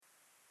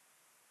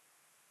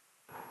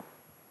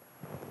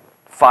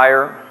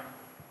fire.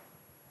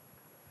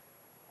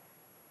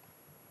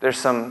 There's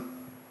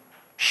some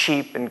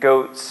sheep and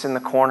goats in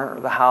the corner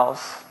of the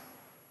house,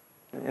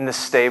 in the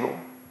stable.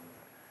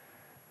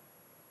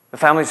 The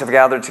families have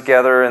gathered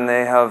together and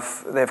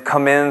they've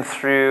come in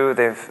through,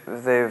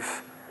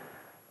 they've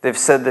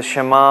said the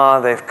Shema,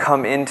 they've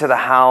come into the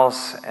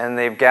house and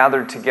they've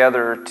gathered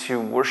together to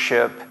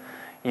worship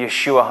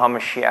Yeshua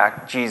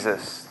HaMashiach,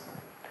 Jesus.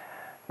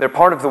 They're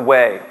part of the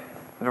way.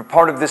 They're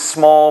part of this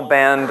small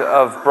band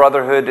of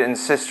brotherhood and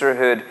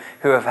sisterhood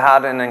who have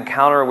had an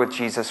encounter with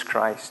Jesus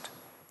Christ.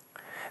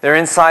 They're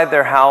inside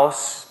their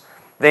house.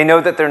 They know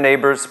that their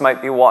neighbors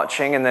might be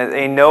watching and that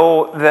they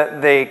know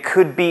that they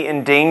could be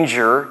in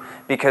danger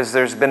because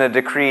there's been a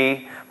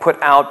decree put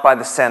out by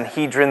the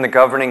Sanhedrin, the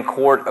governing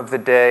court of the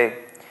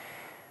day.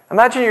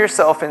 Imagine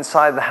yourself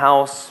inside the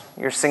house.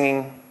 You're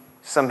singing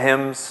some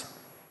hymns,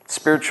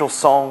 spiritual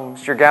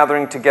songs. You're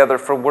gathering together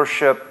for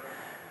worship.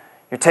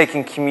 You're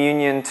taking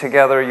communion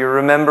together. You're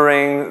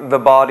remembering the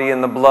body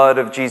and the blood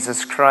of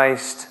Jesus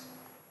Christ.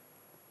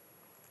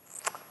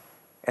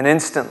 And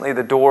instantly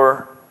the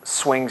door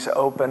swings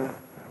open.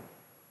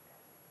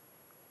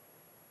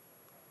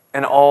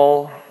 And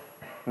all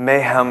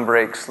mayhem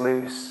breaks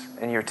loose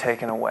and you're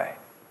taken away.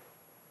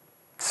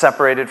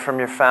 Separated from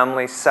your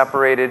family,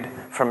 separated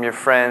from your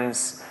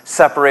friends,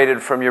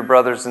 separated from your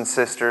brothers and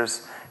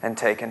sisters, and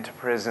taken to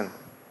prison.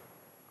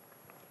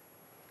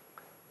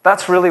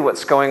 That's really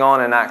what's going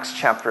on in Acts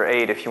chapter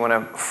 8, if you want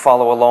to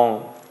follow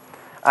along.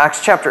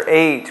 Acts chapter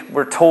 8,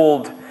 we're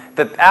told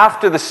that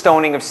after the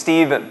stoning of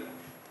Stephen,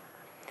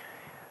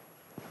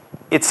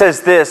 it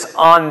says this,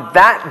 on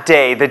that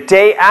day, the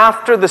day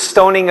after the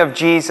stoning of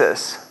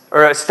Jesus,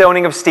 or a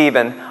stoning of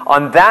Stephen,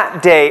 on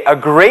that day, a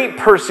great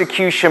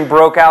persecution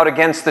broke out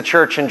against the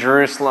church in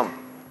Jerusalem.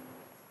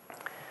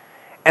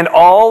 And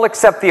all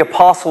except the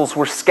apostles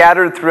were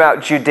scattered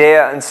throughout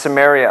Judea and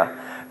Samaria.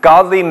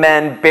 Godly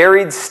men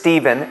buried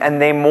Stephen, and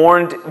they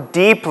mourned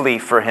deeply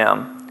for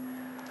him.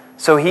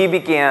 So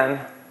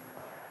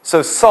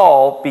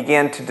Saul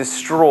began to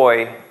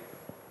destroy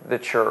the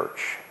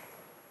church.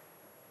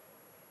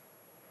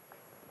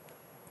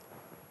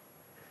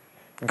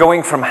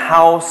 Going from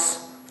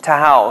house to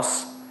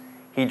house,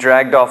 he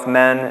dragged off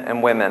men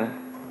and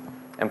women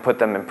and put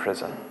them in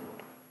prison.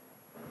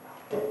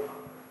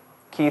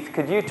 Keith,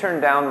 could you turn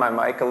down my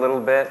mic a little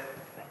bit?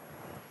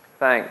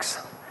 Thanks.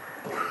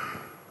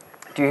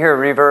 Do you hear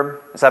a reverb?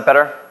 Is that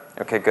better?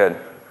 Okay, good.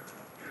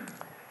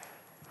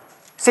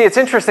 See, it's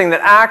interesting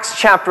that Acts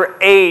chapter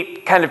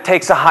 8 kind of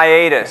takes a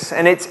hiatus.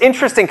 And it's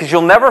interesting because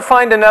you'll never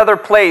find another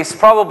place,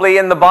 probably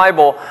in the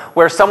Bible,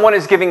 where someone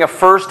is giving a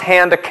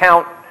first-hand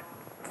account,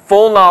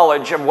 full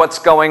knowledge of what's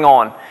going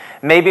on.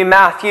 Maybe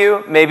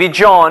Matthew, maybe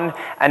John,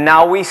 and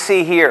now we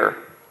see here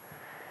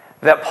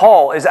that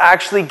Paul is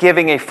actually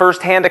giving a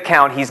first-hand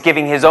account. He's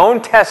giving his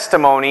own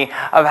testimony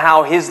of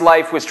how his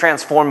life was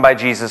transformed by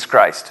Jesus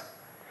Christ.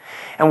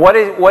 And what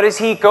does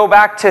he go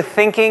back to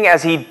thinking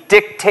as he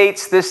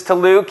dictates this to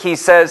Luke? He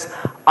says,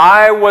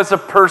 I was a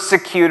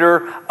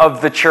persecutor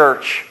of the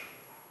church.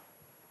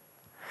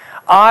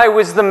 I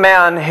was the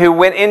man who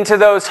went into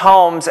those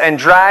homes and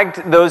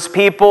dragged those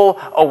people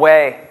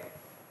away.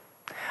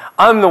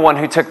 I'm the one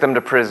who took them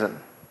to prison.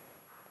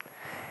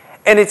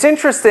 And it's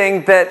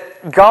interesting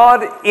that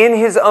God, in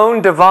his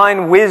own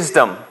divine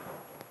wisdom,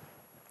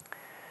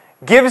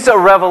 gives a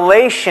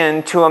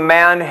revelation to a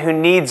man who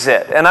needs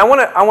it. And I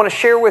want to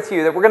share with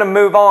you that we're going to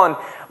move on.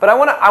 But I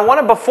want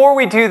to, before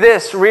we do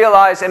this,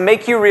 realize and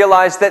make you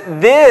realize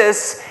that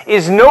this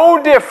is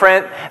no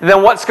different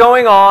than what's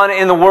going on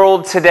in the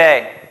world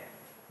today.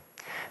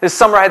 This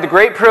summer I had the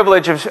great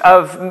privilege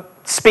of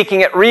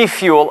speaking at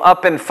Refuel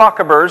up in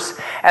Fuckabers,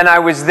 and I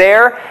was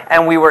there,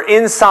 and we were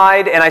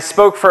inside, and I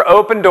spoke for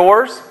Open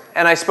Doors,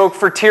 and I spoke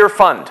for Tear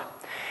Fund.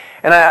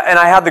 And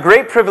I had the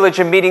great privilege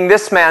of meeting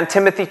this man,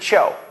 Timothy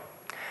Cho.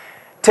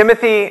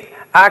 Timothy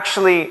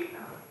actually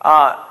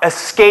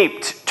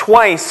escaped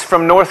twice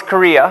from North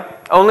Korea,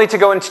 only to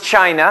go into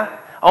China,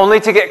 only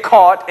to get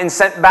caught and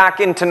sent back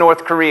into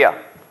North Korea.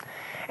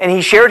 And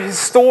he shared his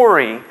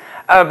story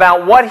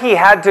about what he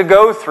had to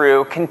go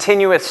through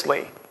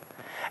continuously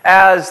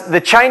as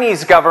the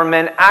Chinese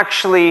government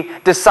actually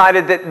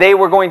decided that they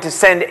were going to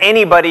send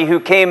anybody who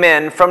came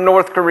in from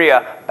North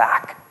Korea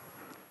back.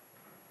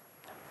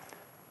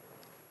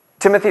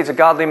 Timothy is a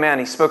godly man.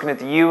 He's spoken at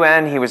the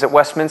UN. He was at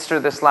Westminster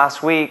this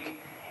last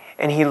week.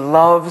 And he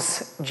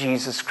loves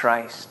Jesus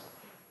Christ.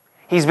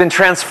 He's been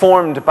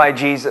transformed by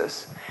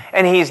Jesus.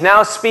 And he's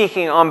now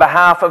speaking on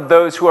behalf of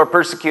those who are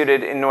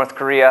persecuted in North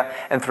Korea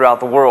and throughout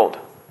the world.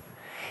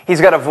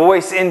 He's got a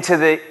voice into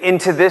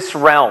this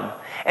realm.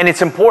 And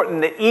it's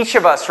important that each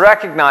of us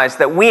recognize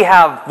that we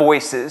have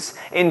voices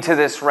into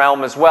this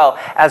realm as well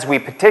as we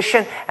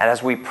petition and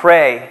as we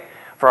pray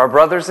for our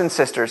brothers and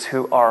sisters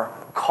who are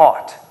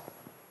caught.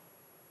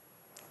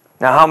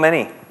 Now, how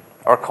many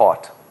are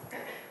caught?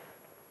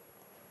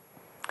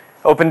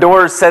 Open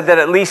Doors said that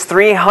at least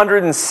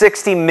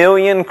 360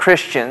 million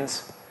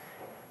Christians,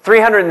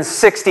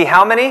 360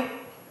 how many?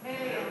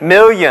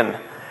 Million.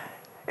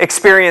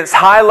 experienced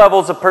high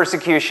levels of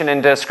persecution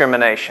and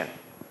discrimination.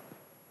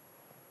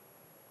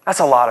 That's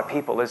a lot of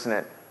people, isn't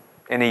it,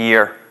 in a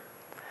year?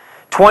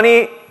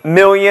 20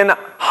 million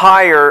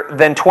higher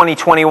than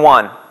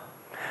 2021.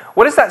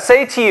 What does that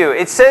say to you?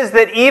 It says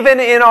that even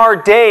in our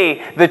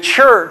day, the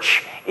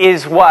church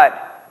is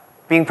what?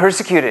 Being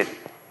persecuted.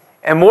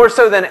 And more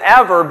so than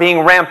ever, being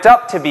ramped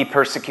up to be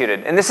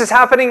persecuted. And this is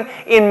happening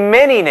in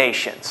many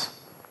nations.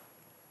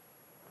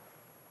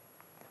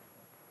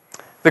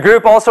 The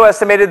group also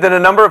estimated that a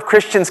number of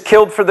Christians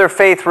killed for their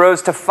faith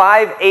rose to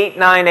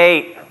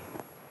 5,898.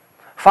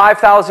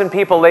 5,000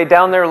 people laid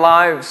down their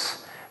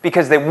lives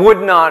because they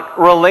would not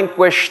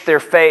relinquish their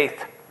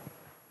faith.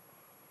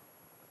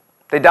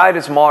 They died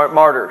as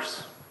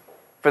martyrs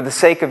for the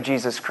sake of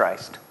Jesus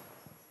Christ.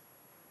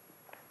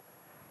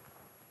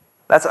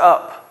 That's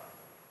up.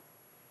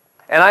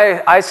 And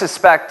I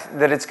suspect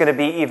that it's going to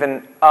be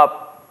even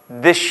up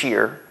this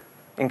year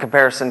in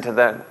comparison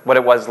to what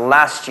it was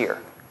last year.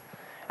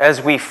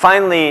 As we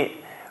finally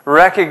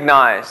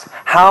recognize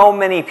how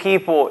many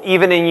people,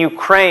 even in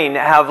Ukraine,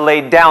 have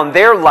laid down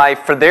their life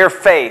for their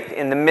faith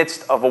in the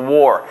midst of a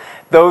war.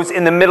 Those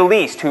in the Middle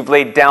East who've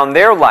laid down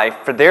their life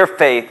for their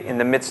faith in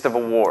the midst of a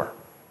war.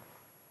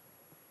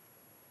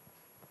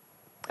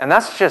 And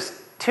that's just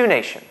 2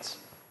 nations.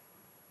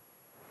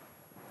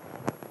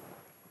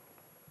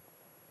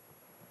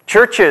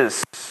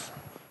 Churches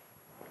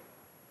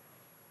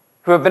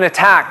who have been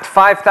attacked.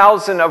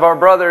 5,000 of our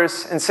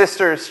brothers and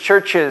sisters'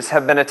 churches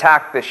have been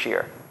attacked this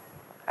year.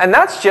 And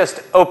that's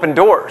just open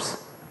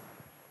doors.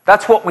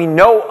 That's what we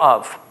know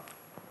of.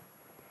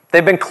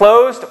 They've been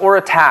closed or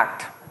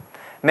attacked.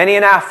 Many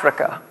in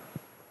Africa,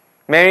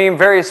 many in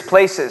various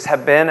places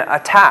have been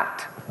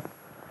attacked.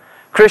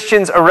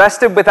 Christians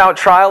arrested without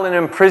trial and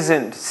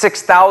imprisoned,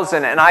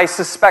 6,000. And I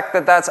suspect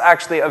that that's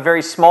actually a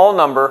very small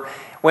number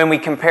when we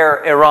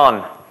compare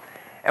Iran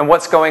and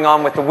what's going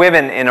on with the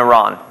women in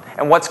Iran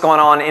and what's going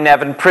on in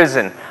Evin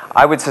prison.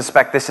 I would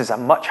suspect this is a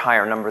much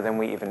higher number than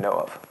we even know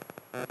of.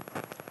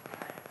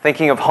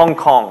 Thinking of Hong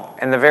Kong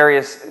and the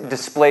various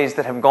displays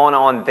that have gone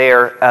on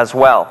there as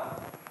well.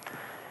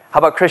 How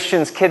about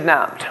Christians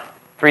kidnapped?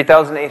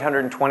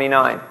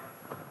 3,829.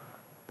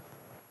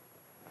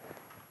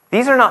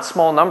 These are not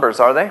small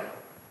numbers, are they?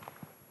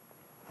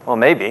 Well,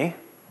 maybe.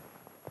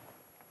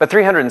 But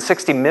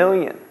 360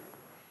 million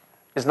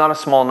is not a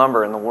small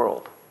number in the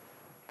world.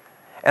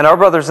 And our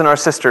brothers and our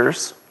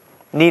sisters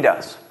need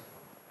us.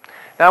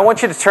 Now, I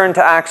want you to turn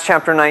to Acts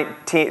chapter 9,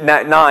 and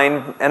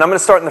I'm going to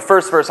start in the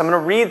first verse. I'm going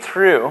to read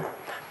through,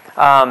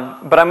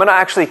 but I'm going to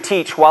actually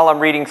teach while I'm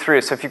reading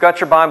through. So if you've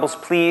got your Bibles,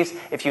 please,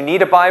 if you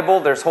need a Bible,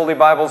 there's Holy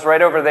Bibles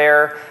right over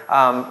there.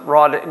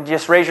 Rod,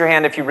 just raise your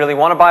hand if you really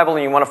want a Bible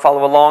and you want to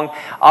follow along.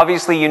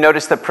 Obviously, you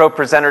noticed that Pro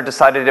Presenter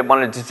decided it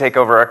wanted to take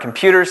over our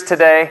computers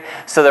today,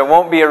 so there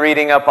won't be a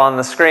reading up on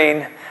the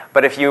screen.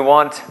 But if you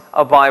want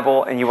a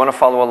Bible and you want to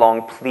follow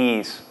along,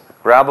 please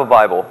grab a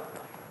Bible.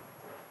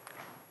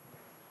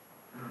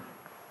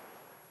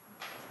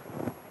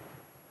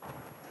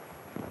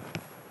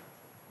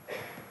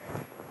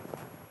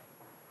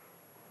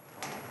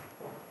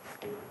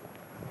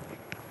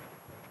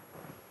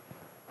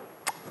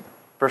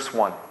 Verse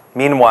 1.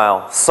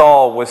 Meanwhile,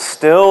 Saul was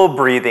still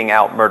breathing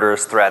out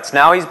murderous threats.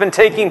 Now he's been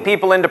taking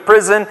people into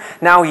prison.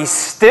 Now he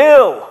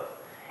still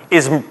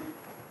is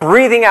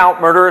breathing out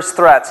murderous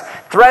threats.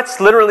 Threats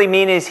literally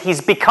mean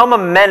he's become a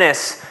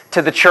menace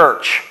to the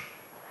church.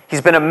 He's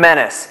been a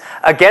menace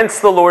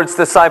against the Lord's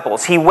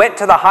disciples. He went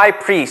to the high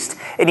priest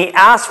and he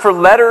asked for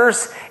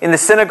letters in the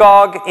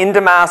synagogue in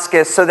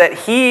Damascus so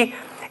that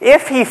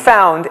if he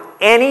found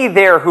any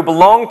there who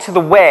belonged to the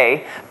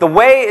way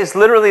is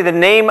literally the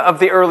name of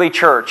the early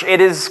church.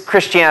 It is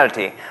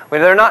Christianity.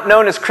 They're not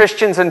known as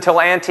Christians until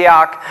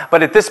Antioch,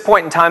 but at this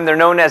point in time, they're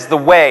known as the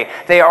way.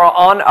 They are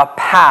on a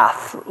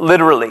path,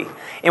 literally,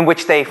 in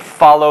which they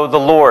follow the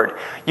Lord.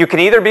 You can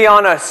either be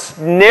on a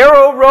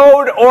narrow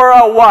road or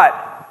a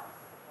what?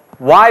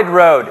 Wide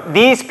road.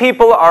 These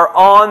people are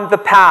on the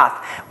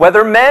path.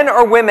 Whether men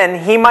or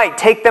women, he might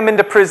take them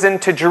into prison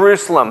to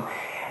Jerusalem.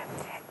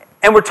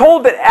 And we're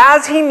told that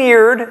as he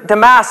neared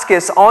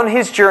Damascus on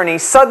his journey,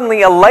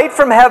 suddenly a light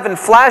from heaven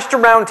flashed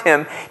around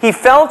him. He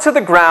fell to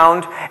the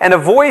ground, and a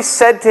voice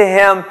said to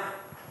him,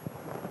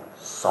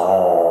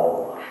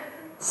 "Saul,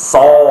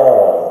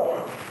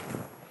 Saul,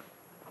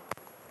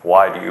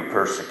 why do you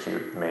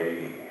persecute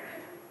me?"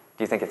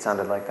 Do you think it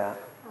sounded like that?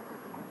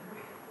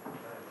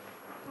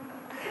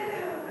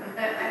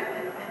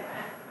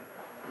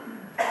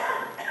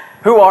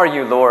 "Who are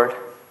you, Lord?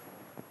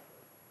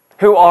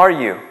 Who are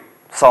you?"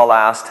 Saul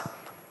asked.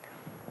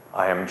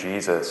 "I am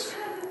Jesus,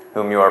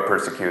 whom you are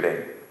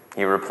persecuting,"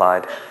 he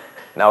replied.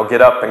 "Now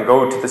get up and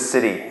go to the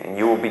city, and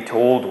you will be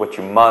told what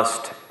you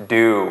must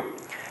do."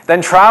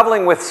 Then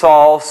traveling with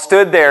Saul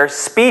stood there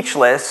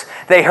speechless.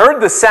 They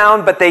heard the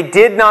sound, but they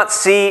did not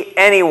see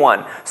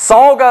anyone.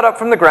 Saul got up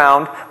from the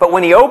ground, but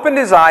when he opened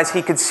his eyes,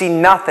 he could see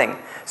nothing.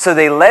 So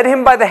they led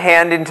him by the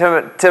hand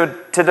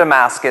to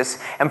Damascus,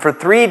 and for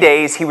 3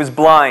 days he was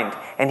blind,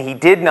 and he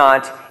did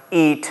not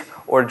eat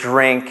or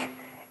drink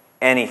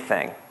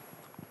anything.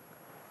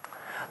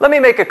 Let me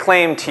make a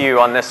claim to you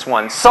on this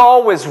one.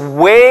 Saul was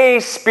way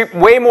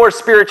more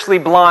spiritually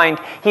blind.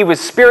 He was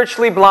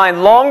spiritually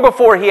blind long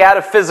before he had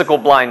a physical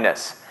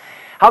blindness.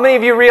 How many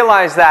of you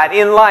realize that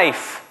in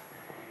life?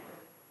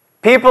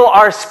 People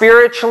are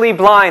spiritually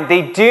blind.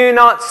 They do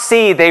not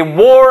see. They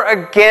war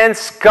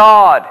against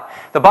God.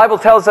 The Bible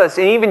tells us,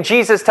 and even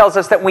Jesus tells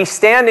us, that we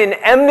stand in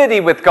enmity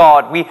with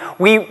God.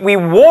 We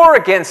war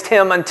against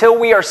Him until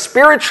we are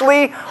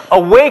spiritually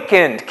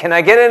awakened. Can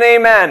I get an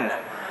amen?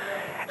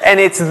 And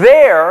it's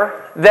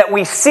there that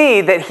we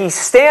see that he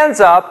stands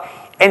up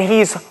and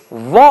he's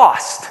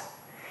lost.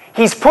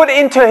 He's put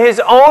into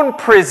his own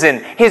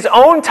prison, his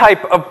own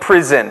type of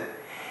prison.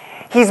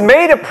 He's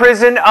made a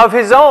prison of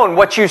his own.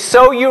 What you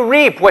sow, you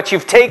reap. What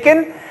you've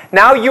taken,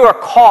 now you are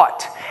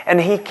caught.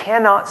 And he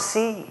cannot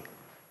see.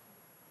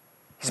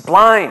 He's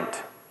blind.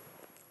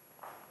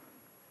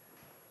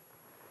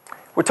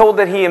 We're told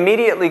that he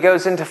immediately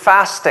goes into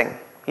fasting.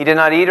 He did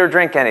not eat or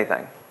drink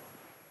anything.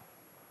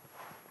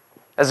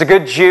 As a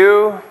good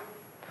Jew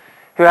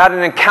who had an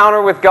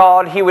encounter with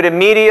God, he would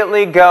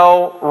immediately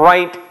go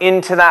right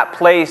into that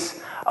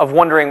place of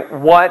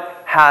wondering,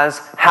 what has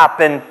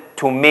happened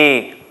to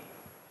me?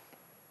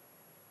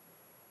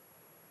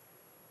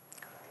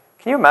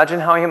 Can you imagine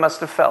how he must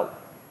have felt?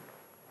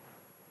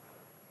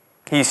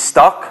 He's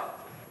stuck.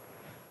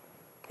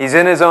 He's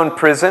in his own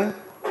prison.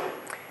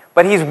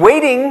 But he's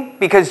waiting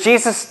because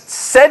Jesus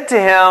said to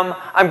him,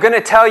 I'm going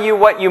to tell you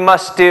what you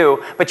must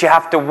do, but you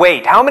have to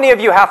wait. How many of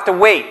you have to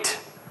wait?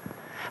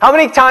 How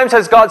many times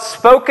has God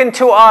spoken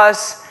to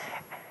us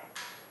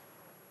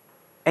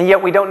and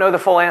yet we don't know the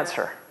full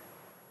answer?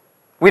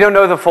 We don't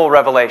know the full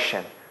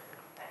revelation.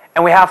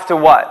 And we have to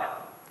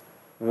what?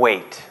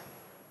 Wait.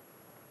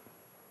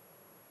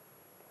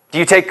 Do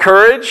you take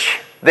courage?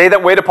 They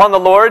that wait upon the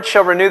Lord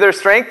shall renew their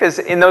strength. Is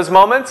in those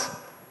moments?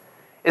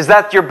 Is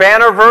that your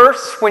banner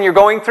verse when you're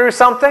going through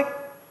something?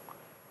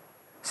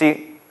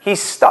 See, he's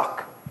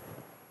stuck.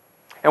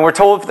 And we're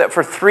told that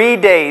for 3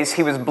 days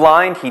he was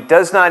blind, he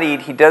does not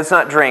eat, he does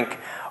not drink.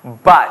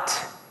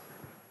 But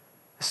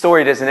the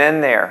story doesn't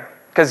end there.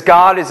 Because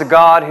God is a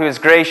God who is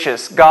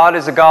gracious. God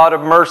is a God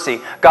of mercy.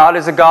 God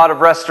is a God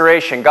of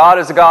restoration. God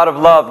is a God of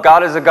love.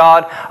 God is a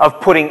God of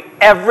putting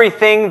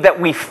everything that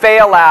we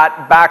fail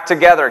at back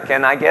together.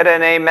 Can I get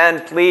an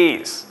amen,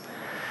 please?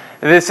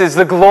 This is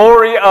the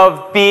glory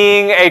of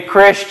being a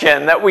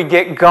Christian, that we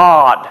get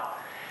God.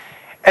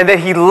 And that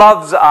He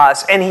loves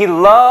us. And He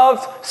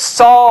loved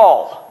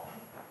Saul.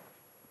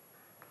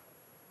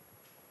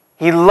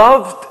 He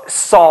loved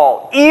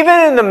Saul.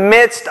 Even in the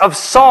midst of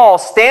Saul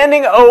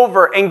standing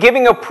over and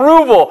giving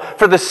approval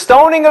for the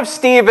stoning of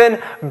Stephen,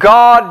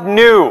 God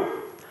knew.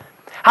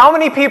 How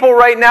many people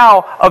right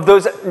now, of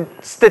those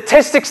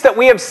statistics that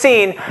we have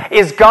seen,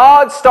 is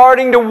God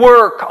starting to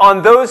work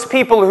on those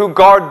people who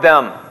guard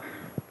them?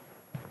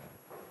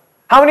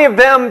 How many of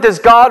them does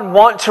God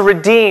want to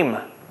redeem?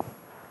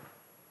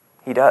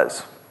 He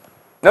does.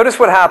 Notice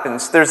what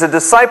happens. There's a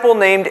disciple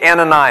named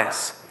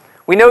Ananias.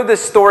 We know this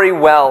story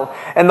well.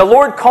 And the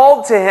Lord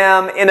called to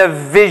him in a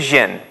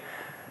vision.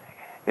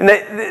 And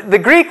the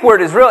Greek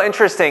word is real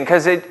interesting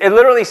because it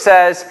literally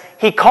says,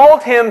 He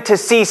called him to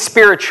see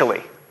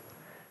spiritually.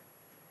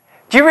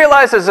 Do you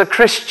realize as a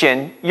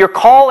Christian, your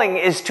calling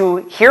is to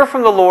hear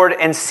from the Lord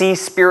and see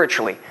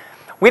spiritually?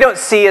 We don't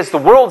see as the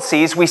world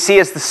sees, we see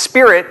as the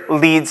Spirit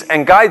leads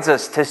and guides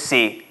us to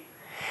see.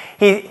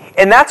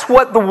 And that's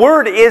what the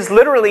word is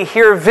literally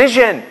here,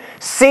 vision.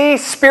 See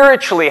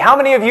spiritually. How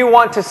many of you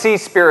want to see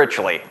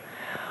spiritually?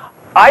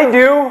 I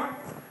do.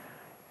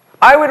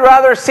 I would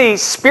rather see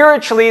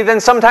spiritually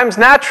than sometimes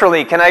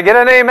naturally. Can I get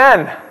an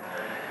amen?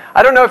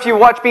 I don't know if you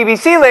watch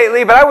BBC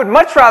lately, but I would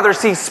much rather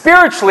see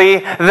spiritually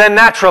than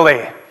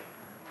naturally.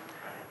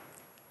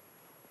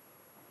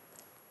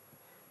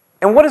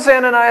 And what does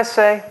Ananias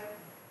say?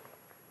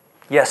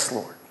 Yes,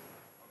 Lord.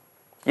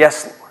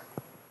 Yes, Lord.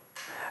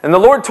 And the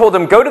Lord told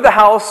him, go to the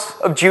house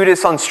of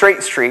Judas on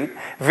Straight Street.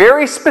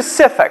 Very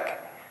specific.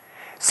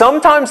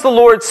 Sometimes the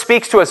Lord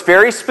speaks to us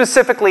very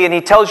specifically and He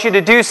tells you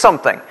to do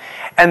something.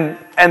 And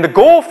the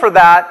goal for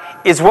that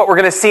is what we're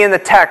going to see in the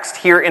text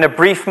here in a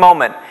brief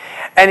moment.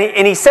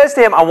 And he says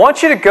to him, I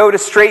want you to go to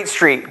Straight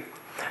Street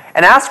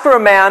and ask for a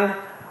man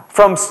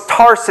from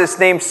Tarsus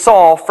named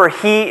Saul, for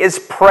he is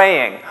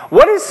praying.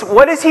 What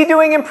is he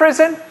doing in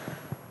prison?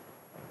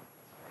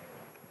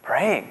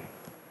 Praying.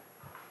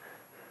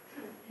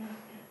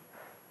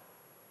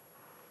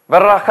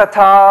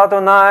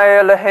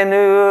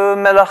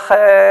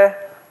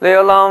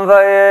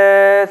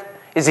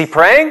 Is he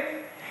praying?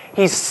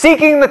 He's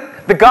seeking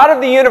the God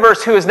of the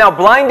universe who has now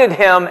blinded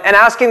him and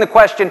asking the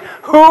question,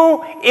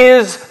 who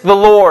is the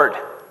Lord?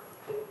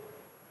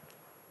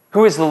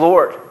 Who is the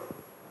Lord?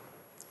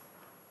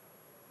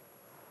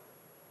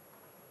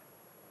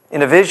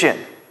 In a vision,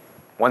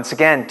 once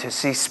again, to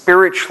see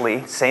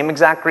spiritually, same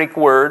exact Greek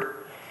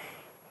word,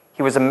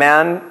 he was a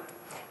man.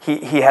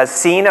 He has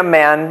seen a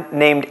man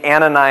named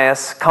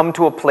Ananias come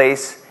to a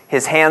place.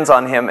 his hands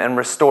on him and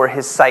restore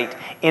his sight.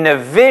 In a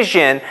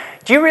vision,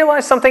 do you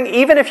realize something?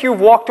 Even if you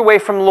walked away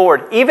from the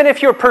Lord, even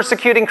if you're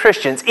persecuting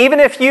Christians, even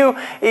if you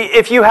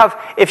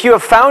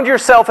have found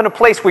yourself in a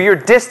place where you're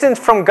distant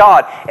from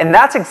God, and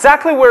that's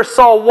exactly where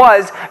Saul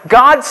was,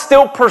 God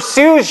still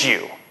pursues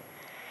you.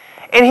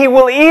 And he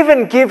will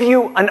even give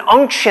you an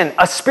unction,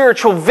 a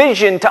spiritual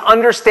vision to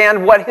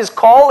understand what his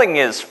calling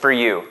is for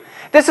you.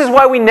 This is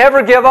why we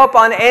never give up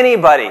on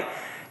anybody.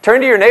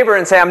 Turn to your neighbor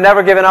and say, I'm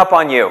never giving up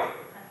on you.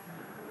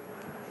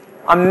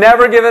 I'm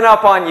never giving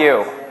up on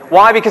you.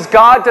 Why? Because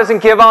God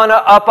doesn't give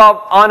up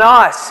on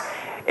us.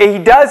 He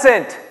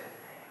doesn't.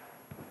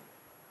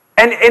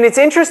 And it's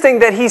interesting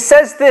that he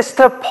says this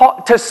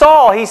to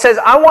Saul. He says,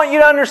 I want you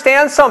to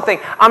understand something.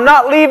 I'm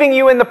not leaving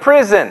you in the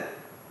prison.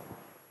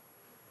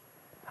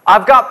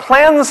 I've got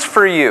plans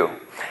for you.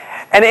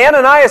 And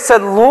Ananias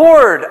said,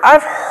 Lord,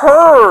 I've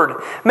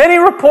heard many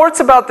reports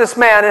about this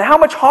man and how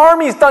much harm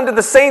he's done to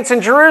the saints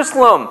in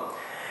Jerusalem.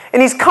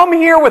 And he's come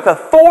here with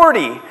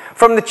authority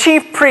from the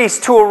chief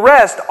priest to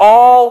arrest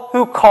all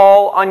who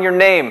call on your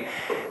name.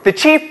 The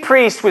chief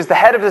priest was the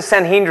head of the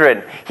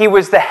Sanhedrin. He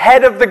was the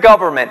head of the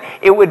government.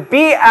 It would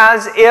be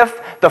as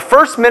if the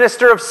first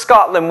minister of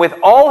Scotland, with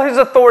all his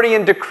authority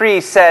and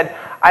decree, said,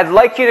 I'd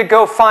like you to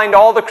go find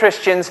all the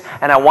Christians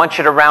and I want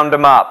you to round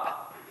them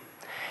up.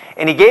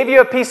 And he gave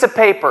you a piece of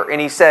paper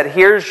and he said,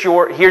 here's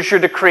your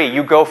decree.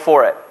 You go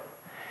for it.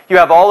 You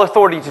have all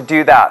authority to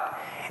do that.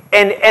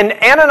 And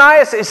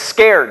Ananias is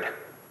scared.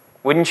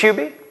 Wouldn't you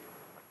be?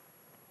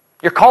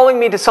 You're calling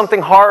me to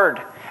something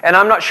hard, and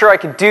I'm not sure I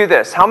could do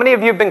this. How many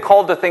of you have been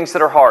called to things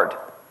that are hard?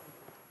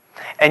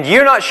 And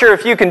you're not sure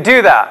if you can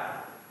do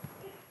that.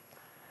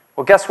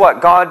 Well, guess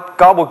what?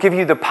 God will give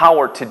you the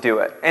power to do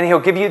it, and He'll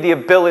give you the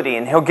ability,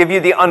 and He'll give you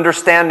the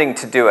understanding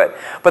to do it.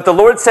 But the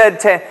Lord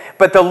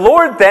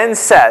then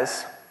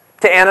says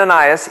to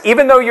Ananias,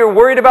 even though you're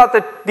worried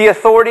about the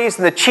authorities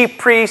and the chief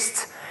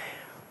priests,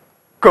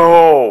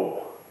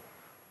 go.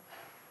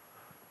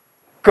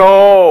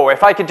 Go.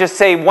 If I could just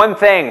say one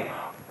thing,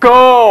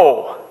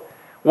 go.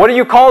 What are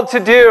you called to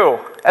do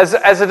as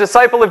a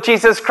disciple of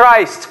Jesus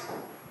Christ?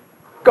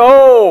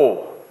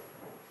 Go.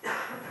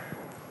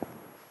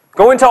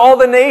 Go into all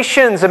the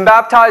nations and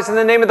baptize in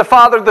the name of the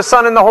Father, the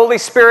Son, and the Holy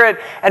Spirit,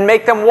 and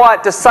make them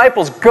what?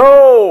 Disciples.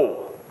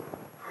 Go.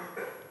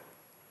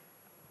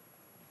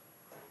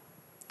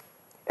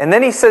 And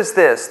then he says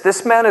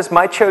this man is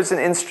my chosen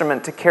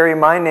instrument to carry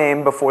my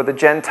name before the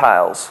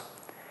Gentiles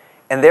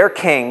and their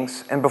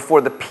kings and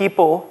before the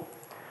people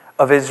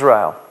of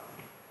Israel.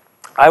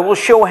 I will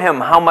show him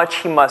how much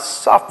he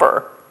must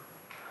suffer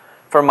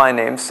for my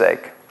name's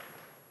sake.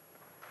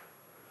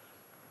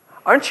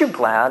 Aren't you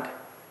glad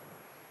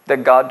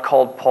that God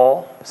called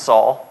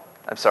Saul,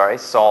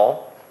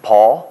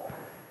 Paul,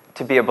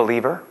 to be a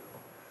believer?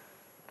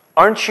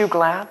 Aren't you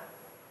glad?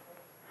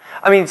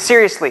 I mean,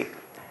 seriously,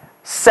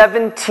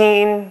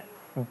 17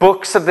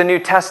 books of the New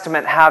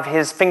Testament have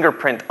his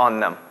fingerprint on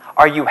them.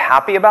 Are you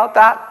happy about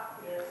that?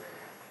 Yes.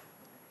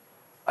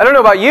 I don't know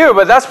about you,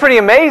 but that's pretty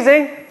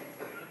amazing.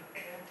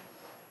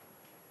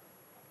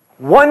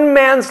 One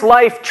man's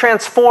life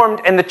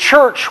transformed and the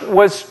church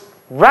was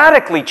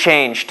radically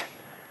changed.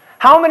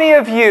 How many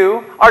of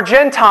you are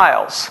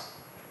Gentiles?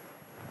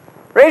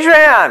 Raise your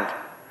hand.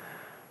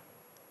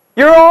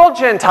 You're all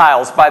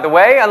Gentiles, by the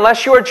way,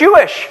 unless you are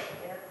Jewish.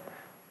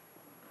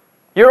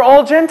 You're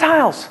all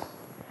Gentiles.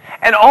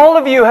 And all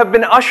of you have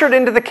been ushered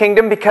into the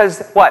kingdom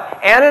because, what?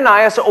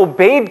 Ananias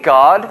obeyed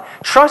God,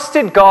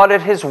 trusted God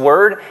at His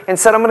word, and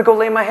said, I'm going to go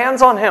lay my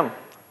hands on him.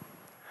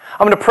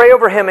 I'm going to pray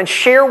over him and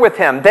share with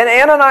him. Then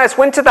Ananias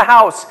went to the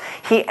house.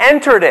 He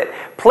entered it.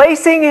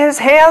 Placing his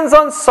hands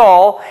on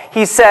Saul,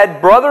 he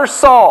said, Brother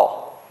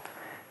Saul,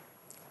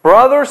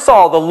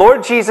 the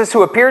Lord Jesus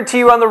who appeared to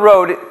you on the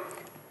road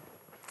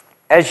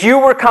as you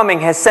were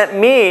coming has sent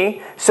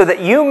me so that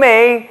you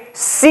may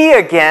see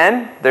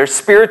again, their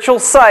spiritual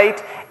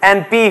sight,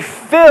 and be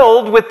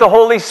filled with the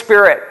Holy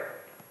Spirit.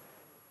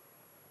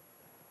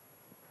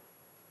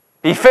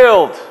 Be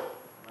filled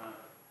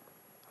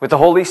with the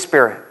Holy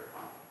Spirit.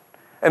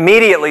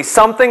 Immediately,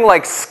 something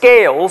like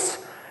scales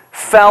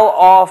fell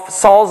off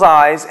Saul's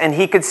eyes, and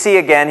he could see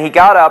again. He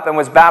got up and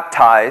was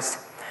baptized.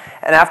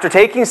 And after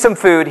taking some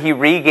food, he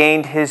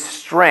regained his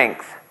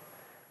strength.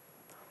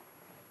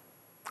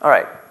 All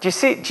right, do you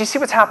see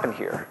what's happened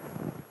here?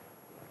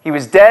 He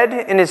was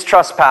dead in his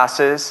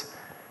trespasses.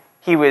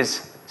 He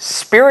was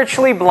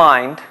spiritually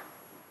blind,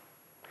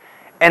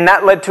 and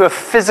that led to a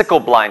physical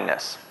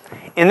blindness.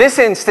 In this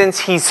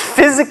instance, he's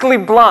physically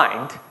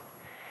blind.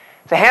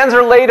 The hands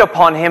are laid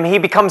upon him. He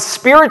becomes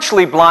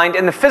spiritually blind,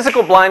 and the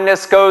physical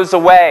blindness goes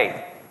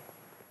away.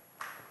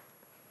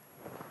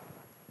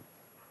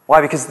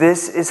 Why? Because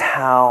this is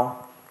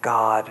how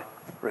God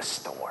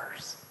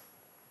restores.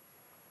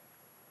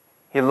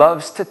 He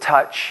loves to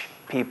touch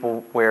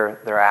people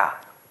where they're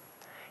at.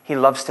 He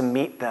loves to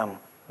meet them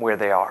where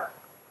they are.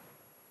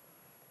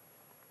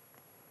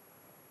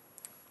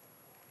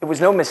 It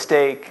was no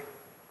mistake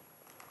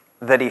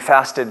that he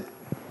fasted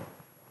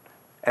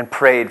and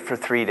prayed for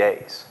 3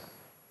 days.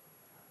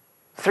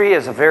 3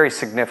 is a very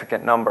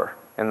significant number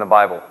in the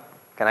Bible.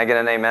 Can I get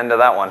an amen to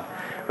that one?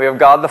 We have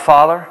God the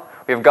Father,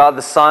 we have God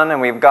the Son,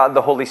 and we have God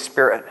the Holy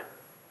Spirit.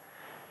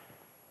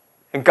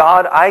 And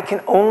God, I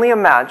can only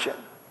imagine,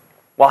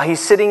 while he's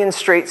sitting in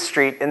Straight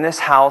Street in this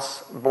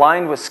house,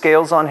 blind with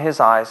scales on his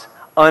eyes,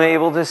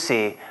 unable to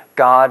see,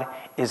 God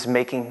is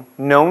making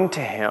known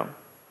to him,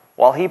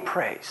 while he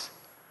prays,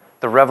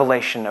 the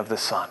revelation of the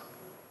Son.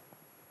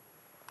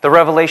 The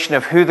revelation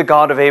of who the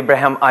God of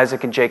Abraham,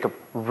 Isaac, and Jacob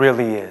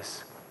really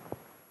is.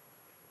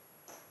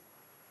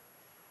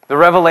 The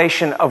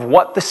revelation of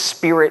what the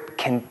Spirit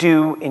can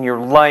do in your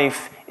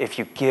life if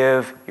you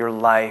give your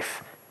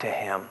life to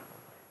him.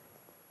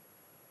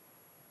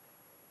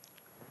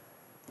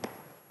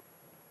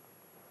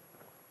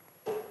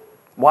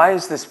 Why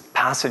is this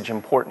passage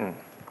important?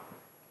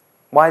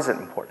 Why is it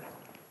important?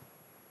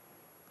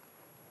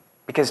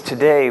 Because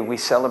today we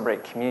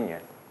celebrate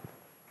communion.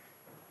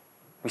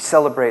 We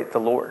celebrate the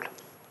Lord.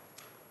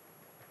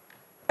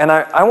 And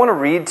I want to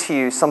read to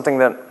you something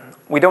that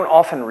we don't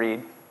often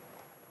read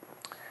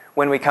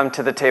when we come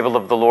to the table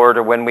of the Lord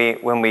or when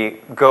we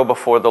go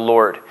before the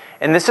Lord.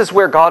 And this is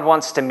where God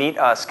wants to meet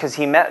us, because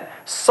he met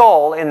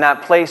Saul in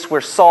that place where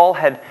Saul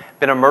had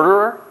been a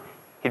murderer,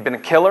 he'd been a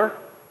killer,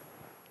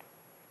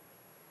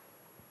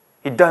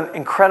 he'd done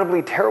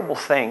incredibly terrible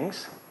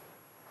things.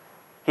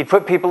 He'd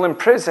put people in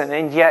prison,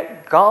 and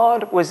yet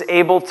God was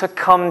able to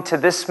come to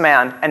this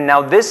man, and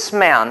now this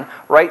man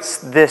writes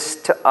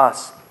this to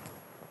us.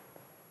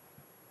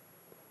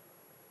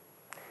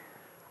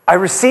 I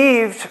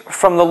received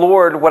from the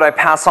Lord what I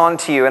pass on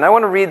to you, and I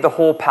want to read the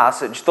whole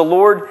passage. The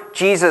Lord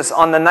Jesus,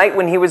 on the night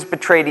when he was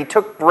betrayed, he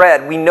took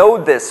bread. We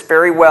know this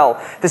very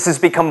well. This has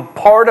become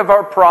part of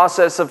our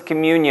process of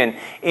communion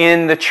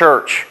in the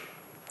church.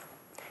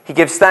 He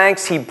gives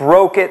thanks, he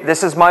broke it.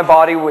 This is my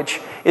body,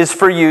 which is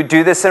for you.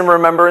 Do this in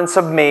remembrance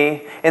of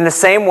me. In the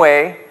same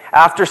way,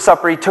 after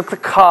supper, he took the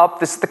cup.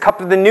 This is the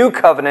cup of the new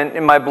covenant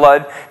in my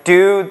blood.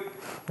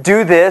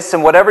 Do this,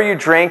 and whatever you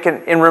drink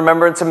in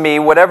remembrance of me,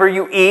 whenever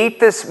you eat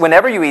this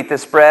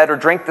bread or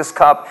drink this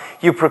cup,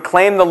 you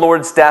proclaim the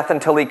Lord's death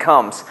until he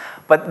comes.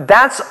 But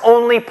that's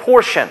only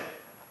portion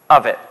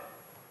of it.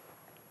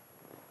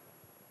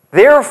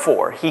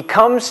 Therefore, he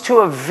comes to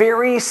a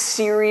very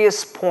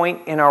serious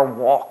point in our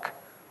walk.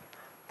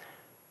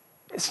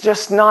 It's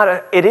just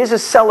not it is a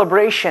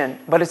celebration,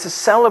 but it's a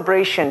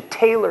celebration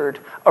tailored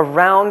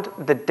around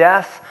the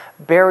death,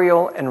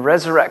 burial, and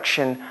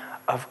resurrection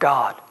of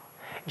God.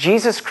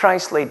 Jesus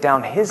Christ laid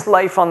down his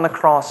life on the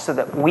cross so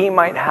that we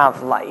might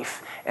have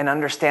life and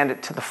understand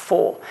it to the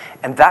full.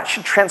 And that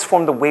should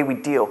transform the way we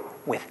deal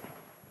with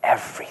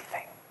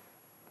everything.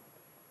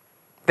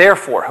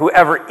 Therefore,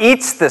 whoever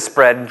eats this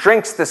bread and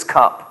drinks this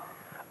cup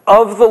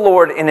of the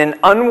Lord in an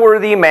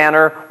unworthy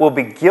manner will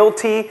be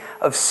guilty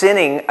of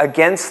sinning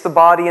against the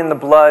body and the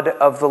blood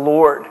of the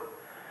Lord.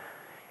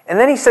 And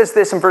then he says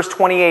this in verse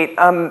 28,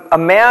 a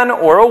man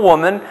or a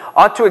woman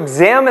ought to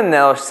examine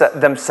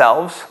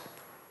themselves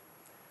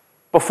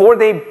before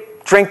they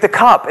drink the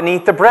cup and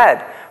eat the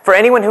bread. For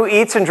anyone who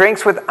eats and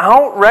drinks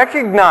without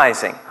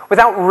recognizing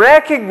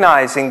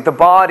the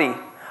body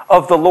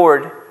of the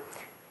Lord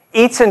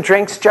eats and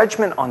drinks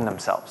judgment on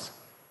themselves.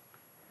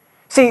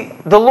 See,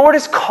 the Lord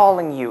is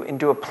calling you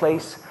into a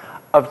place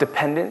of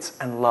dependence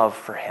and love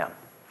for him.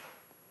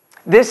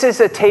 This is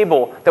a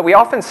table that we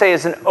often say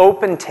is an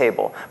open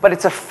table, but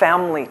it's a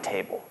family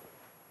table.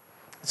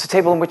 It's a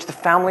table in which the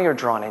family are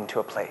drawn into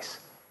a place.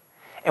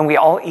 And we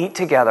all eat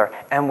together,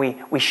 and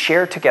we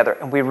share together,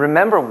 and we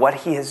remember what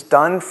he has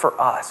done for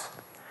us.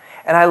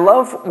 And I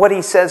love what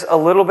he says a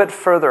little bit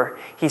further.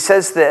 He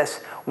says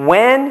this,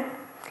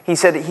 He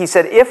said,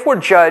 if we're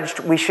judged,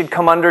 we should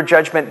come under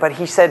judgment. But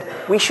he said,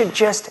 we should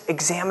just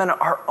examine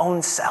our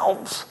own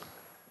selves.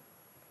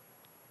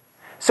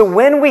 So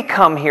when we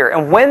come here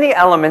and when the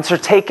elements are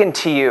taken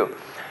to you,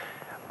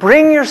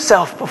 bring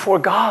yourself before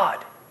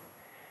God.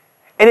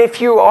 And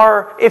if you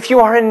are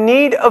in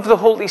need of the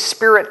Holy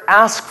Spirit,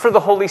 ask for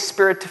the Holy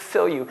Spirit to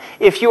fill you.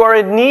 If you are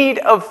in need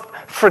of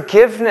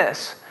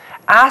forgiveness,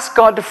 ask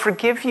God to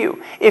forgive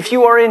you. If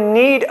you are in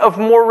need of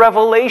more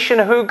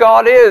revelation of who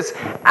God is,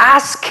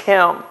 ask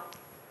him.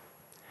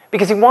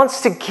 Because he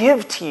wants to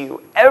give to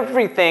you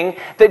everything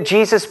that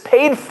Jesus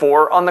paid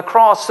for on the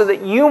cross so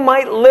that you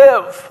might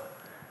live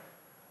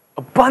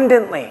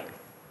abundantly,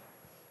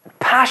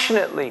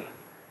 passionately,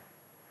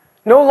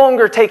 no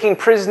longer taking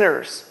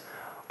prisoners,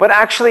 but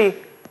actually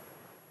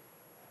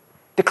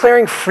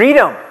declaring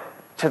freedom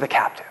to the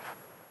captive.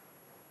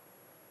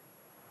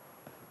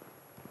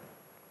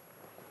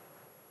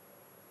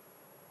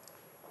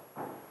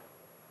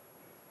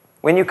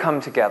 When you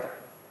come together,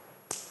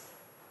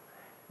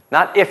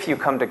 not if you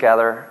come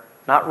together,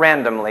 not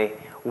randomly,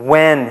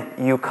 when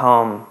you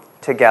come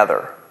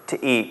together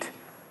to eat,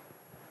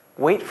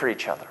 wait for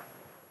each other.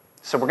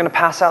 So we're going to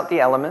pass out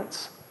the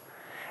elements,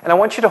 and I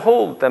want you to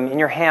hold them in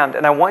your hand,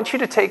 and I want you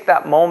to take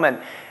that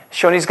moment.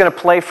 Shoni's going to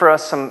play for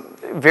us some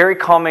very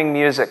calming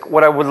music.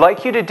 What I would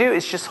like you to do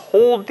is just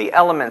hold the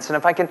elements, and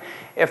if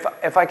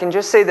I can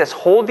just say this,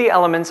 hold the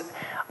elements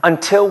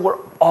until we're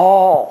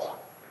all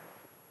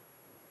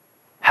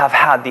have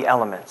had the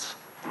elements.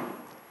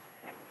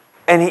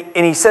 And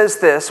he says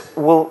this,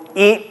 we'll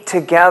eat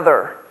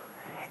together.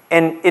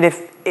 And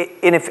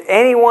if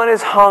anyone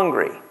is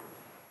hungry,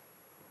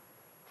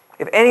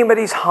 if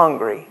anybody's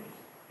hungry,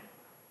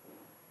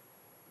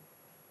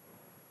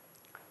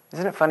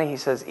 isn't it funny? He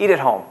says, eat at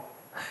home.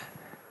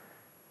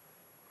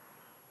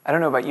 I don't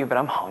know about you, but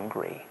I'm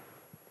hungry.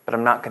 But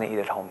I'm not going to eat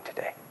at home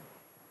today.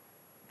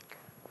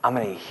 I'm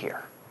going to eat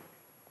here.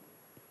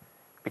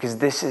 Because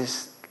this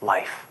is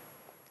life.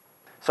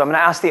 So I'm going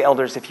to ask the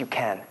elders, if you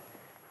can,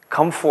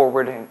 come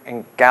forward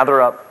and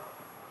gather up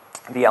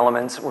the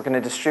elements. We're going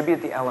to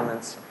distribute the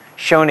elements.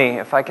 Shoni,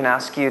 if I can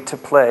ask you to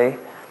play.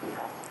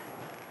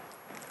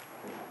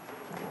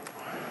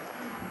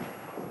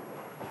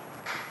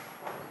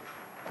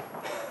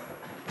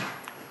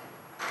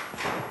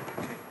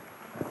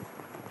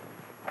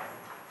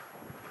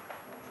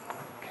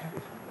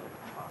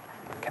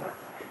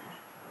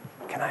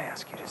 Can I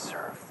ask you to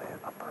serve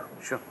the upper?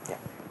 Sure. Yeah.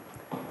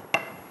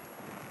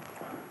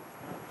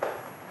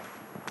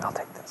 I'll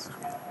take this.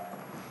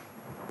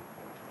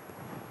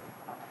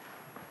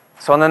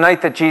 So on the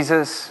night that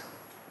Jesus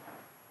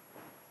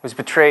was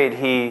betrayed,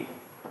 he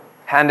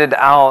handed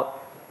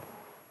out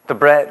the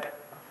bread.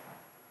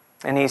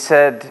 And he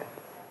said,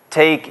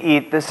 take,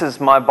 eat, this is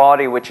my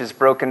body which is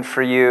broken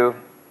for you.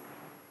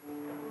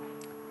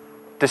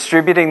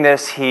 Distributing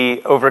this,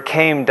 he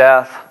overcame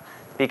death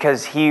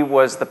because he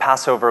was the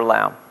Passover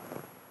lamb.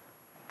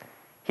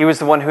 He was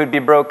the one who would be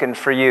broken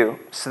for you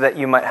so that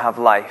you might have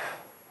life.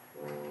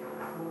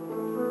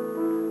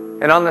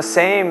 And on the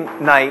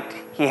same night,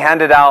 he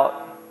handed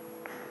out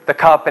the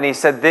cup and he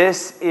said,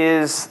 this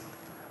is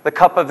the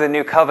cup of the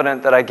new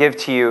covenant that I give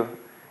to you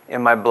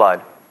in my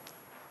blood.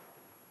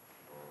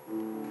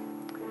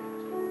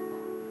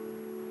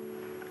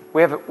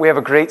 We have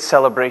a great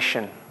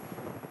celebration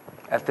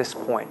at this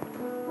point.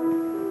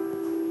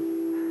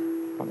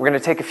 We're going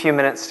to take a few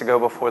minutes to go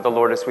before the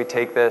Lord as we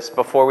take this.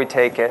 Before we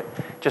take it,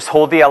 just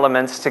hold the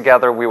elements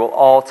together. We will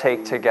all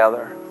take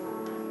together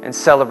and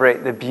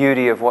celebrate the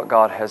beauty of what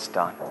God has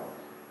done.